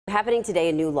Happening today,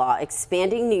 a new law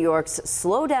expanding New York's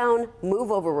slow down,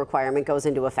 move over requirement goes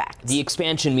into effect. The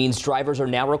expansion means drivers are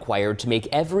now required to make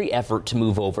every effort to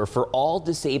move over for all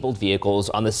disabled vehicles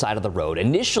on the side of the road.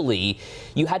 Initially,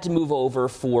 you had to move over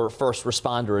for first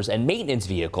responders and maintenance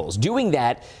vehicles. Doing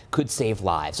that could save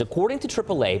lives. According to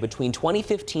AAA, between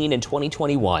 2015 and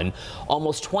 2021,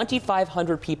 almost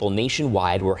 2,500 people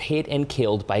nationwide were hit and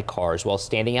killed by cars while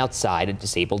standing outside a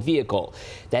disabled vehicle.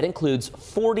 That includes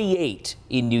 48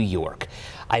 in New York.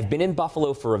 I've been in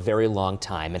Buffalo for a very long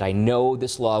time, and I know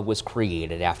this law was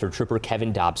created after Trooper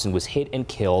Kevin Dobson was hit and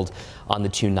killed on the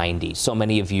 290. So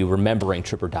many of you remembering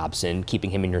Trooper Dobson,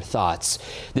 keeping him in your thoughts.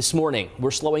 This morning,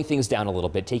 we're slowing things down a little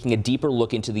bit, taking a deeper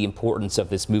look into the importance of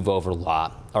this move over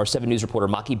law. Our 7 News reporter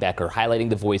Maki Becker highlighting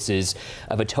the voices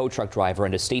of a tow truck driver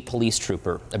and a state police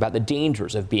trooper about the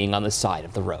dangers of being on the side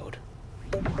of the road.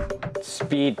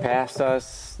 Speed past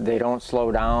us, they don't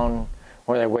slow down,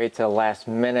 or they wait till the last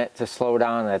minute to slow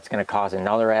down. That's going to cause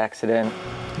another accident.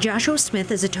 Joshua Smith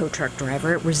is a tow truck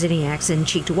driver at Resiniacs in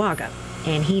Cheektowaga,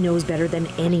 and he knows better than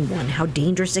anyone how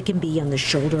dangerous it can be on the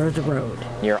shoulder of the road.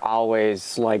 You're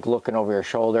always like looking over your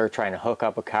shoulder, trying to hook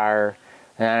up a car,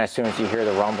 and then as soon as you hear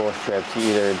the rumble strips,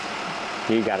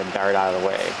 you got to dart out of the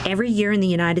way. Every year in the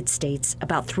United States,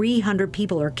 about 300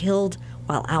 people are killed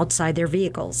while outside their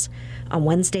vehicles. On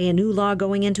Wednesday, a new law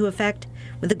going into effect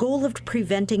with the goal of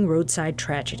preventing roadside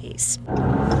tragedies. Move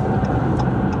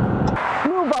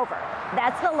over.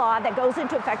 That's the law that goes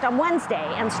into effect on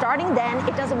Wednesday. And starting then,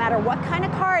 it doesn't matter what kind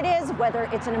of car it is, whether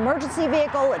it's an emergency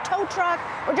vehicle, a tow truck,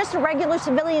 or just a regular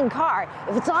civilian car.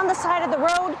 If it's on the side of the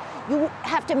road, you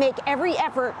have to make every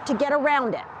effort to get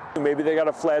around it. Maybe they got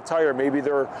a flat tire, maybe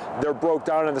they're broke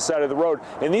down on the side of the road.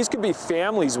 And these could be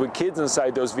families with kids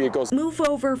inside those vehicles. Move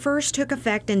over first took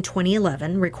effect in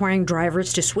 2011, requiring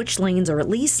drivers to switch lanes or at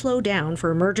least slow down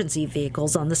for emergency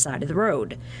vehicles on the side of the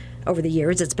road. Over the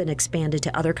years, it's been expanded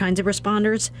to other kinds of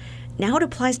responders. Now it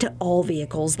applies to all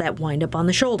vehicles that wind up on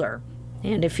the shoulder.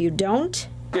 And if you don't,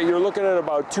 you're looking at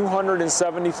about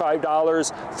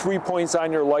 $275, 3 points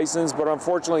on your license, but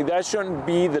unfortunately that shouldn't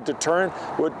be the deterrent.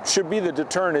 What should be the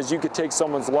deterrent is you could take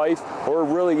someone's life or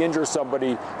really injure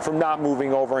somebody from not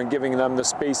moving over and giving them the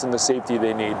space and the safety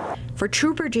they need. For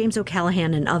Trooper James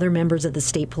O'Callahan and other members of the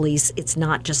state police, it's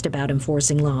not just about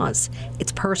enforcing laws.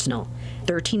 It's personal.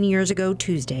 13 years ago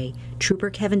Tuesday, Trooper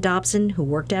Kevin Dobson, who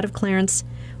worked out of Clarence,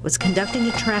 was conducting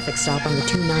a traffic stop on the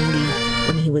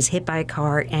 290 when he was hit by a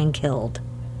car and killed.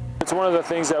 It's one of the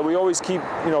things that we always keep,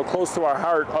 close to our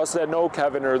heart, us that know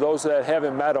Kevin or those that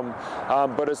haven't met him.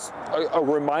 But it's a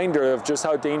reminder of just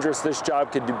how dangerous this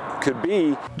job could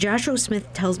be. Joshua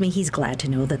Smith tells me he's glad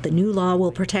to know that the new law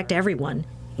will protect everyone,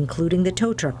 including the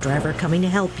tow truck driver coming to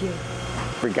help you.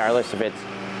 Regardless if it's,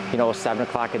 7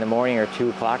 o'clock in the morning or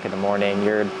 2 o'clock in the morning,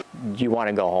 you want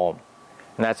to go home.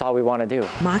 And that's all we want to do.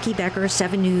 Maki Becker,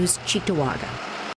 7 News, Cheektowaga.